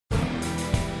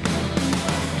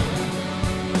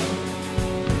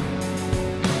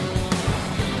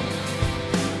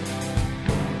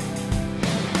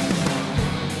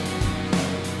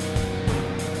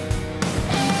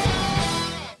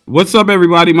What's up,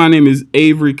 everybody? My name is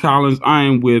Avery Collins. I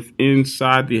am with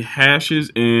Inside the Hashes,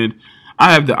 and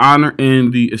I have the honor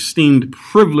and the esteemed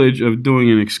privilege of doing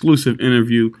an exclusive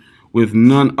interview with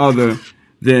none other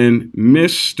than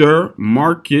Mr.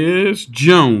 Marcus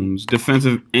Jones,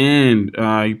 defensive end.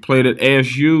 He played at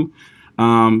ASU.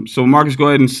 So, Marcus, go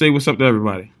ahead and say what's up to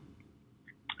everybody.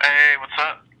 Hey, what's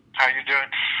up? How you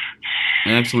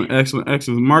doing?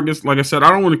 Excellent. Marcus, like I said, I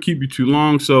don't want to keep you too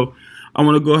long, so I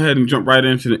want to go ahead and jump right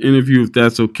into the interview if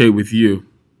that's okay with you.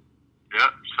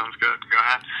 Yep, sounds good. Go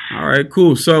ahead. All right,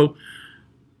 cool. So,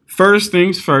 first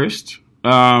things first,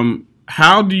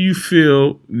 how do you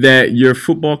feel that your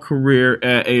football career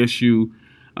at ASU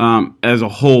as a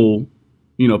whole,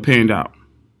 panned out?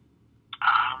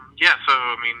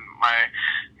 My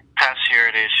past year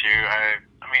at ASU, I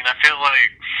feel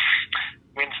like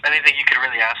anything you could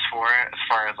really ask for as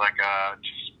far as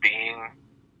just being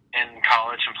in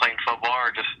college and playing football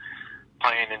or just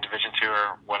playing in Division II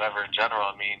or whatever in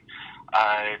general.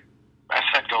 I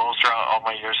set goals throughout all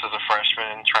my years as a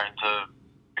freshman, trying to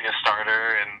be a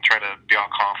starter and try to be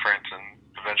all conference and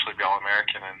eventually be all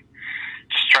American and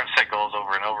just trying to set goals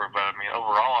over and over. But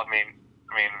overall, I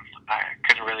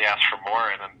couldn't really ask for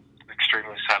more, and I'm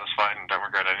extremely satisfied and don't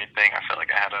regret anything. I felt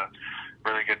like I had a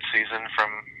really good season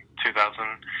from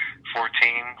 2014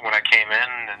 when I came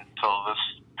in until this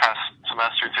past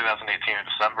semester, 2018 in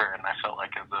December, and I felt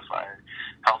like as if I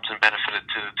helped and benefited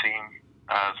to the team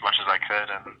as much as I could,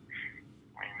 and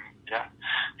yeah.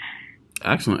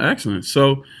 Excellent.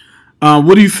 So,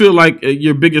 what do you feel like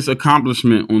your biggest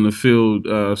accomplishment on the field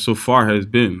so far has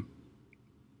been?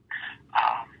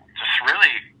 Just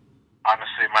really,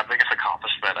 honestly, my biggest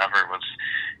accomplishment ever was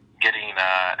getting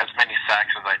as many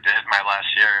sacks as I did my last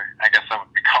year. I guess that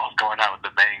would be called going out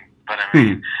with a bang. But I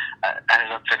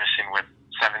ended up finishing with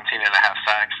 17 and a half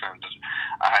sacks, and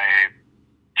I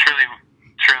truly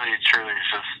it's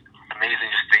just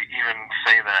amazing just to even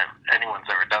say that anyone's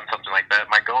ever done something like that.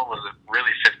 My goal was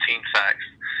really 15 sacks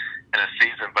in a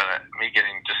season, but me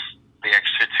getting just the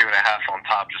extra 2.5 on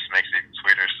top just makes it even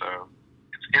sweeter. So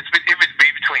it would be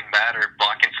between that or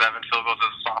blocking 7 field goals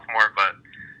as a sophomore, but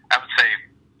I would say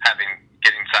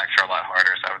getting sacks are a lot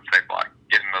harder. So I would say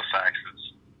getting those sacks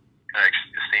is an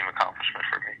esteemed accomplishment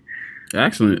for me.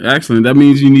 Excellent. That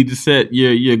means you need to set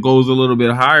your goals a little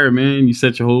bit higher, man. You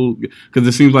set your whole, because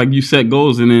it seems like you set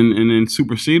goals and then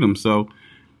supersede them. So,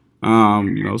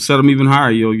 set them even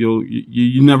higher.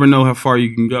 You never know how far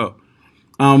you can go.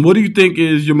 What do you think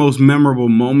is your most memorable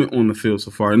moment on the field so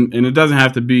far? And it doesn't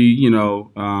have to be,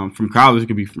 from college. It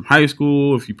could be from high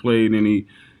school. If you played any,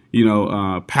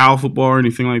 PAL football or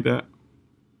anything like that.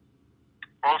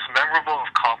 Most memorable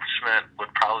accomplishment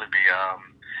would probably be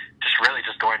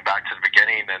just going back to the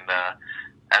beginning and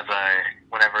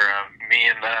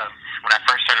when I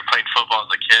first started playing football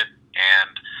as a kid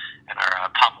and in our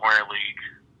Pop Warner League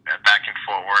back in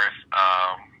Fort Worth,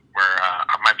 where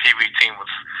my Pee Wee team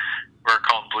we're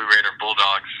called Blue Raider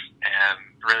Bulldogs, and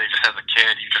really just as a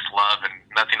kid you just love and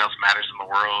nothing else matters in the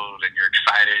world and you're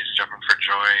excited, jumping for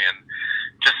joy, and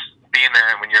just being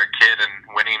there when you're a kid and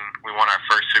winning. We won our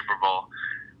first Super Bowl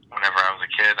whenever I was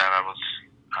a kid. I was,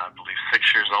 I believe,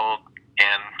 6 years old,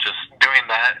 and just doing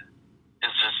that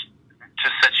is just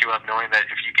sets you up knowing that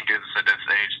if you can do this at this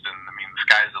age, then the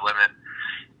sky's the limit.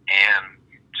 And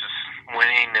just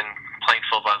winning and playing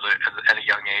football at a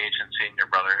young age and seeing your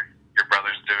brothers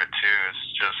do it too is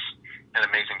just an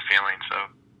amazing feeling. So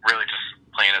really just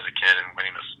playing as a kid and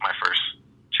winning my first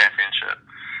championship.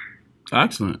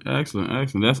 Excellent.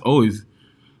 That's always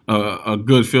a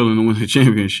good feeling to win a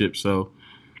championship. So,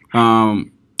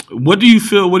 what do you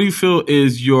feel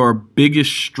is your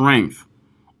biggest strength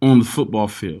on the football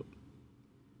field?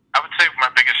 I would say my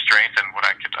biggest strength and what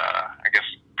I could,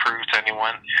 prove to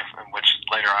anyone, which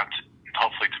later on,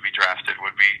 hopefully to be drafted,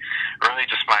 would be really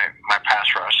just my pass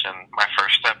rush and my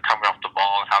first step coming off the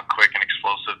ball and how quick and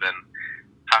explosive and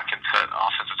how I can set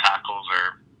offensive tackles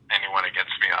or anyone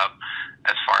against me up.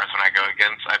 As far as when I go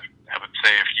against, I would say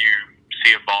if you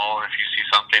see a ball and if you see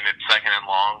something, it's 2nd and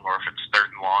long or if it's 3rd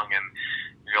and long and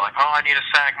you're like, oh, I need a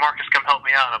sack, Marcus, come help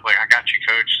me out. And I'm like, I got you,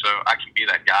 coach. So I can be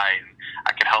that guy and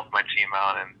I can help my team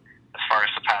out. And as far as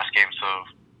the pass game, so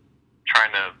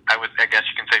I guess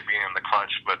you can say being in the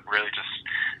clutch, but really just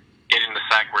getting the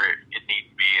sack where it needs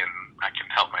to be, and I can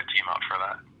help my team out for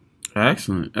that.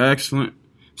 Excellent.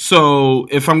 So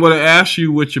if I'm going to ask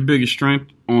you what your biggest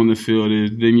strength on the field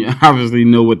is, then you obviously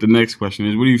know what the next question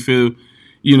is. What do you feel,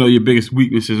 your biggest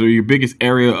weaknesses or your biggest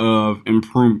area of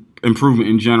improvement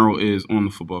in general is on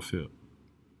the football field?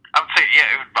 I would say,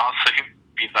 it would also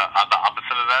be the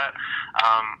opposite of that.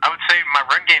 I would say my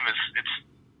run game it's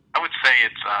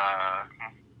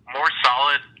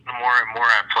more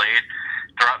I played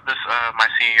throughout this my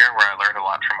senior year, where I learned a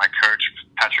lot from my coach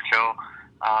Patrick Hill.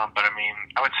 But I mean,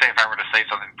 I would say if I were to say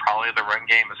something, probably the run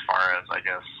game, as far as I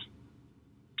guess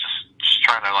just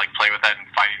trying to like play with that and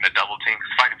fighting the double team.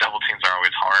 Because fighting double teams are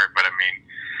always hard. But I mean,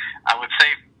 I would say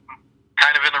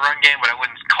kind of in the run game, but I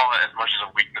wouldn't call it as much as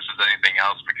a weakness as anything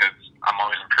else, because I'm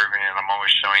always improving and I'm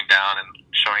always showing down and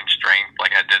showing strength,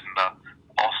 like I did in the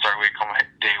All-Star week on my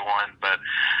day one. But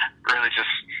really just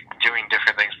doing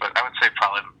different things. But I would say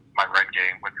probably my run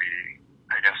game would be,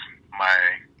 I guess, my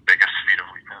biggest feat of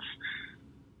weakness.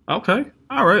 Okay.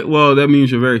 All right. Well, that means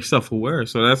you're very self-aware.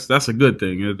 So that's a good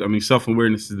thing. I mean,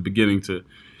 self-awareness is the beginning to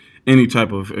any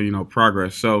type of,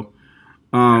 progress. So,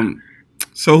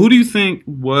 so who do you think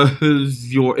was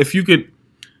if you could,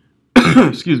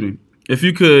 excuse me, if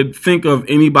you could think of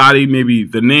anybody, maybe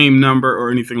the name, number, or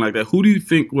anything like that, who do you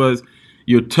think was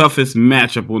your toughest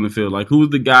matchup on the field? Like, who was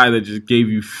the guy that just gave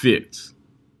you fits?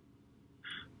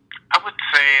 I would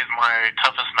say my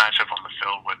toughest matchup on the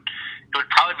field would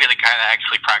probably be the guy that I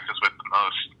actually practice with the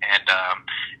most, and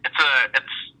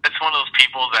it's one of those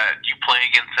people that you play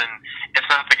against, and it's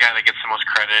not the guy that gets the most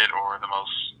credit or the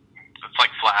most, it's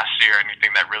like flashy or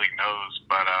anything that really knows,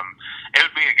 but it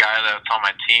would be a guy that's on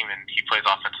my team, and he plays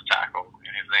offensive tackle,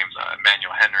 and his name's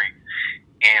Emmanuel Henry,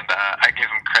 and I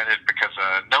give him credit because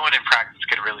no one in practice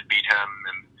could really beat him,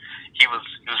 and he was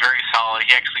very solid.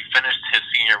 He actually finished his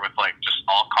senior with like just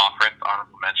all conference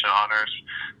honorable mention honors.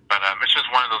 But it's just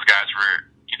one of those guys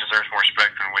where he deserves more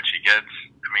respect than which he gets.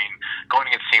 I mean, going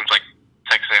against teams like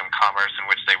Texas A&M Commerce, in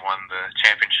which they won the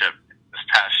championship this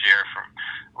past year from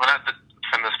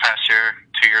this past year,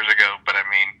 2 years ago. But I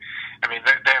mean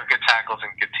they have good tackles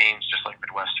and good teams, just like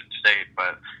Midwestern State.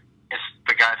 But it's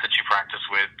the guys that you practice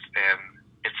with, and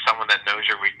it's someone that knows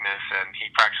your weakness, and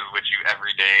he practices with you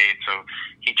every day. So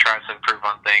he tries to improve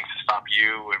on things to stop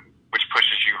you, and which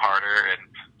pushes you harder and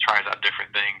tries out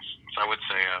different things. So I would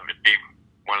say it'd be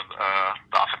one of the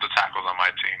offensive tackles on my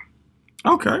team.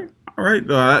 Okay. All right.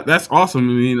 That's awesome.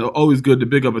 I mean, always good to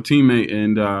pick up a teammate,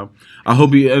 and I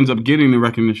hope he ends up getting the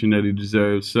recognition that he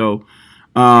deserves. So,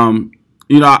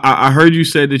 I heard you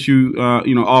said that you,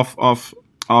 off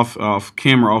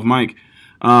camera, off mic,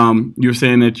 you're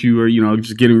saying that you were,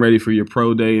 just getting ready for your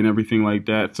pro day and everything like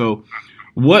that. So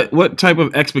what type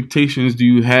of expectations do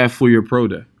you have for your pro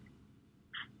day?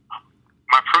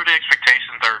 My pro day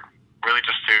expectations are really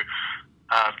just to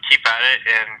keep at it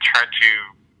and try to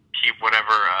keep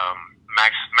whatever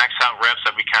max out reps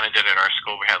that we kind of did at our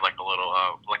school. We had like a little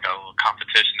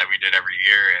competition that we did every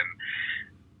year, and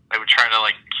I would try to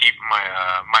like keep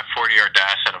my 40-yard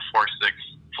dash at a 4.6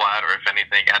 flat, or if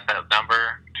anything at that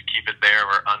number, to keep it there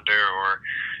or under, or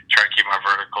try to keep my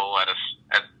vertical at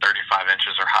 35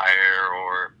 inches or higher,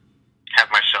 or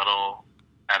have my shuttle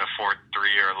at a 4.3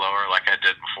 or lower like I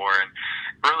did before, and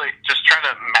really just try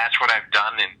to match what I've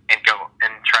done and go and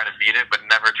try to beat it, but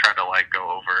never try to like go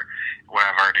over what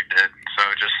I've already did. So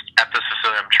just at this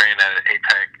facility, I'm training at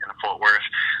APEC in Fort Worth.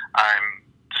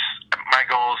 My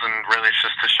goals and really it's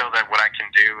just to show that what I can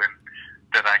do, and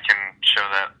that I can show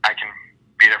that I can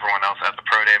beat everyone else at the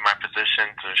pro day in my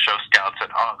position, to show scouts that,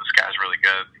 oh, this guy's really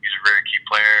good. He's a very key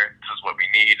player. This is what we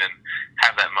need, and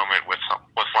have that moment with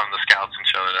one of the scouts and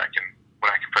show that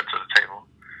what I can put to the table.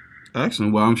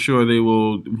 Excellent. Well, I'm sure they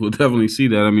will definitely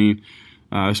see that. I mean,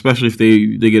 especially if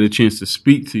they get a chance to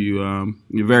speak to you.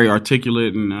 You're very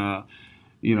articulate and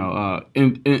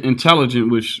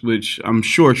intelligent, which I'm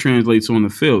sure translates on the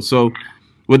field. So,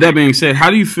 with that being said, how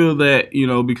do you feel that,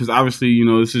 because obviously,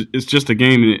 it's just a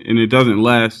game and it doesn't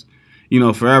last,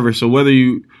 forever. So whether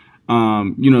you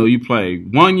play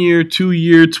 1 year, 2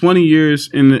 year, 20 years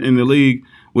in the league,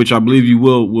 which I believe you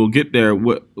will get there.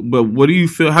 But what do you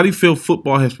feel? How do you feel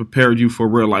football has prepared you for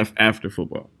real life after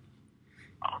football?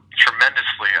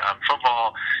 Tremendously.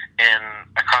 Football, and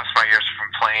across my years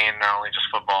from playing not only just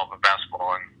football but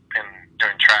basketball and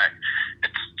doing track,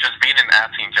 it's just being an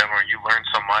athlete in general. You learn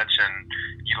so much, and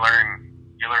you learn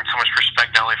so much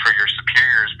respect not only for your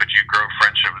superiors, but you grow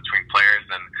friendship between players.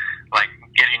 And like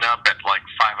getting up at like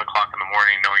 5 o'clock in the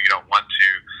morning, knowing you don't want to,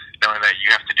 knowing that you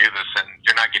have to do this and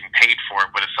you're not getting paid for it,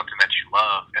 but it's something that you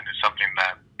love, and it's something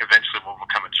that eventually will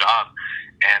become a job.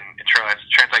 And it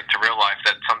translates to real life,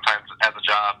 that sometimes as a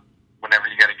job, whenever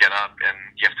you got to get up and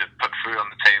you have to put food on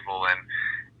the table and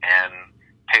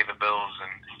pay the bills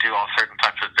and do all certain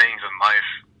types of things in life,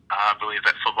 I believe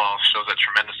that football shows that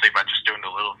tremendously by just doing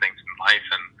the little things in life,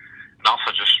 and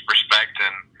also just respect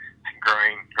and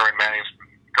growing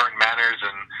manners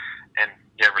and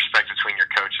respect between your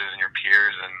coaches and your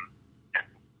peers, and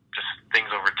just things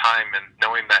over time, and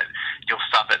knowing that you'll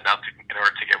stop at nothing in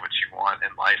order to get what you want in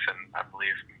life. And I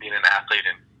believe being an athlete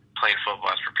and playing football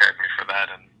has prepared me for that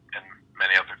and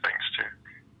many other things too.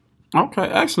 Okay,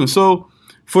 excellent. So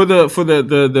for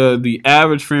the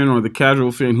average fan or the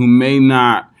casual fan who may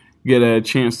not get a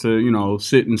chance to, you know,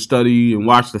 sit and study and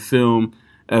watch the film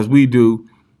as we do,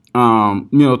 you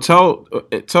know, tell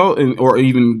or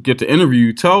even get to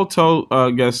interview, tell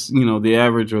I guess, you know, the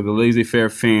average or the laissez-faire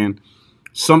fan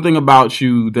something about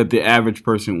you that the average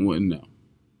person wouldn't know.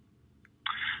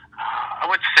 I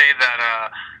would say that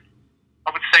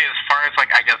as far as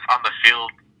like, I guess on the field,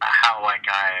 how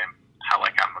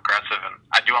I'm aggressive and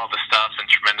I do all this stuff and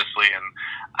tremendously, and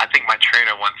I think my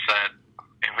trainer once said,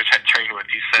 in which I trained with,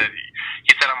 he said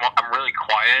I'm really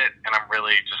quiet and I don't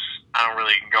really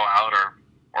go out or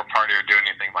party or do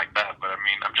anything like that, but I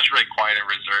mean I'm just really quiet and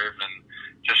reserved and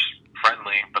just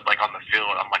friendly, but like on the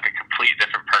field I'm like a complete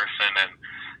different person, and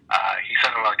he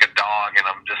said I'm like a dog and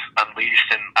I'm just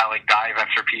unleashed and I like dive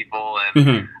after people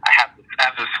and I have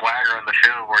this swagger on the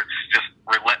field where it's just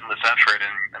relentless effort,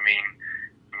 and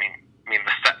he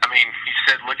said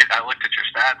I looked at your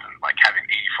stats and like having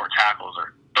 84 tackles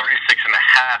or 36 and a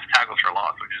half tackles for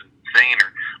loss, which is insane,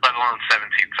 or let alone 17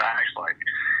 sacks. Like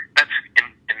that's in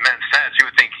men's stats, you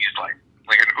would think he's like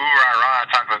an ooh-rah-rah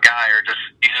type of guy, or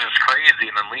he's just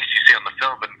crazy, and at least you see on the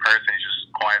film, but in person he's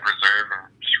just quiet, reserved, and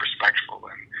just respectful,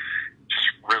 and just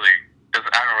really I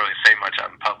don't really say much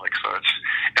out in public, so it's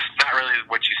not really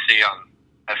what you see on.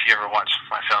 If you ever watch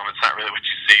my film, it's not really what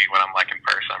you see when I'm like in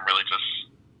person. I'm really just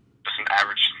an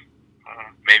average,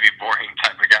 maybe boring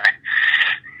type of guy.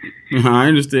 I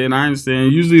understand.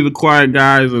 Usually the quiet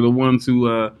guys are the ones who,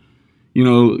 you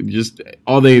know, just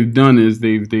all they've done is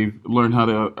they've learned how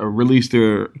to release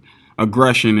their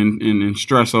aggression and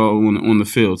stress on the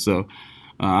field. So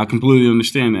I completely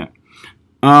understand that.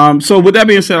 So with that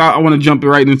being said, I want to jump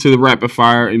right into the rapid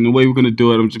fire. And the way we're going to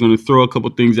do it, I'm just going to throw a couple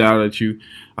things out at you.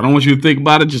 I don't want you to think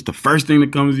about it, just the first thing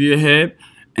that comes to your head.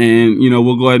 And, you know,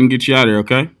 we'll go ahead and get you out of there,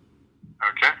 okay?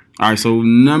 Okay. All right, so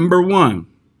number 1,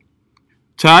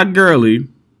 Todd Gurley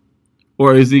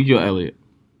or Ezekiel Elliott?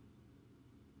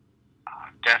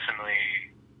 Definitely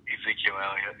Ezekiel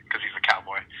Elliott, because he's a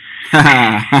Cowboy.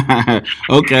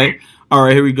 Okay. All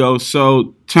right, here we go.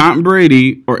 So Tom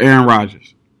Brady or Aaron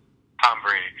Rodgers? Tom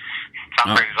Brady.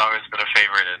 Tom Brady's always been a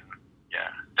favorite, and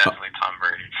yeah, definitely Tom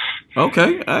Brady.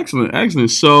 Okay,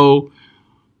 excellent. So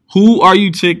who are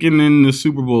you taking in the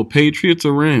Super Bowl, Patriots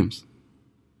or Rams?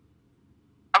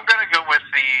 I'm gonna go with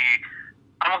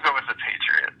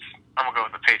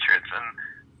the Patriots. And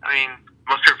I mean,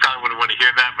 most people probably wouldn't want to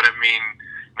hear that, but I mean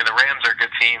the Rams are a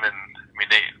good team, and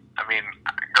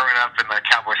growing up in the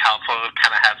Cowboys household,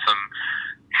 kind of had some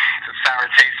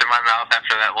sour taste in my mouth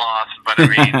after that loss. But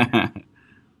I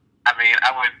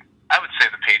would say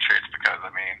the Patriots, because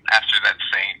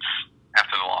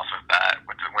after the loss of that,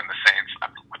 when the Saints,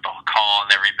 with the call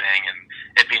and everything, and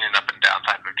it being an up and down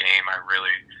type of game, I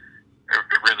really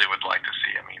would like to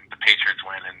see. The Patriots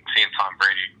win, and seeing Tom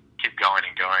Brady keep going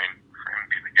and going for him to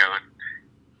be the GOAT.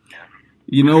 Yeah.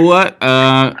 You know what?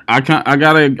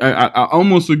 I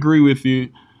almost agree with you.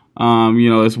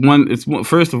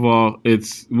 First of all,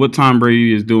 it's what Tom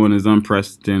Brady is doing is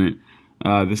unprecedented.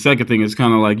 The second thing is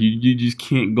kind of like you just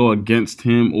can't go against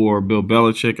him or Bill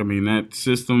Belichick. That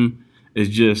system is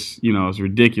just, it's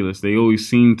ridiculous. They always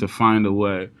seem to find a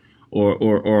way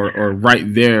or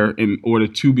right there in order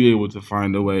to be able to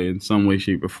find a way in some way,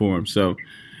 shape, or form. So,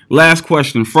 last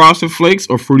question, Frosted Flakes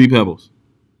or Fruity Pebbles?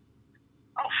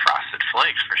 Oh, Frosted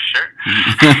Flakes for sure.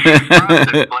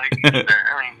 Frosted Flakes,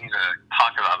 I need to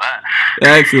talk about that.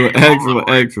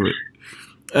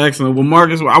 Excellent. Well,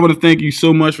 Marcus, I want to thank you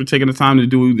so much for taking the time to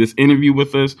do this interview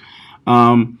with us.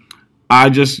 I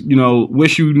just,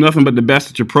 wish you nothing but the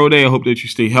best at your pro day. I hope that you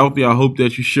stay healthy. I hope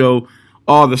that you show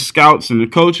all the scouts and the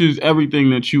coaches everything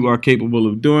that you are capable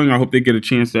of doing. I hope they get a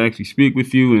chance to actually speak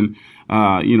with you and,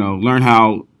 learn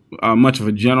how much of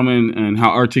a gentleman and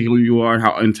how articulate you are,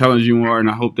 how intelligent you are. And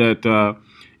I hope that, that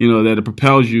it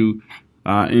propels you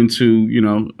into,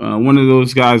 one of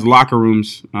those guys' locker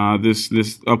rooms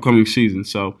this upcoming season.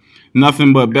 So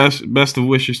nothing but best of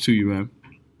wishes to you, man.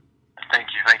 Thank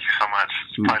you so much.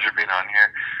 It's a pleasure being on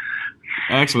here.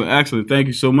 Excellent. Thank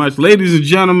you so much. Ladies and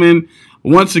gentlemen,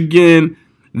 once again,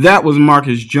 that was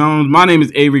Marcus Jones. My name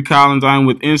is Avery Collins. I'm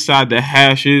with Inside the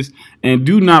Hashes. And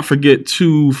do not forget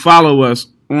to follow us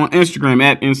on Instagram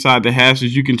at Inside the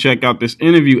Hashes. You can check out this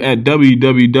interview at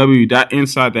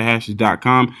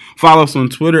www.insidethehashes.com. Follow us on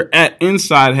Twitter at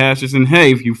Inside Hashes. And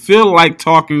hey, if you feel like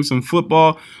talking some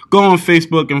football, go on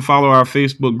Facebook and follow our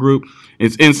Facebook group.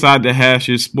 It's Inside the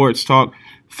Hashes Sports Talk.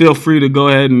 Feel free to go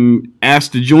ahead and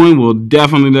ask to join. We'll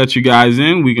definitely let you guys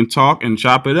in. We can talk and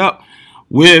chop it up.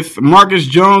 With Marcus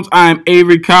Jones, I am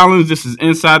Avery Collins. This is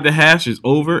Inside the Hash. Is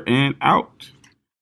over and out.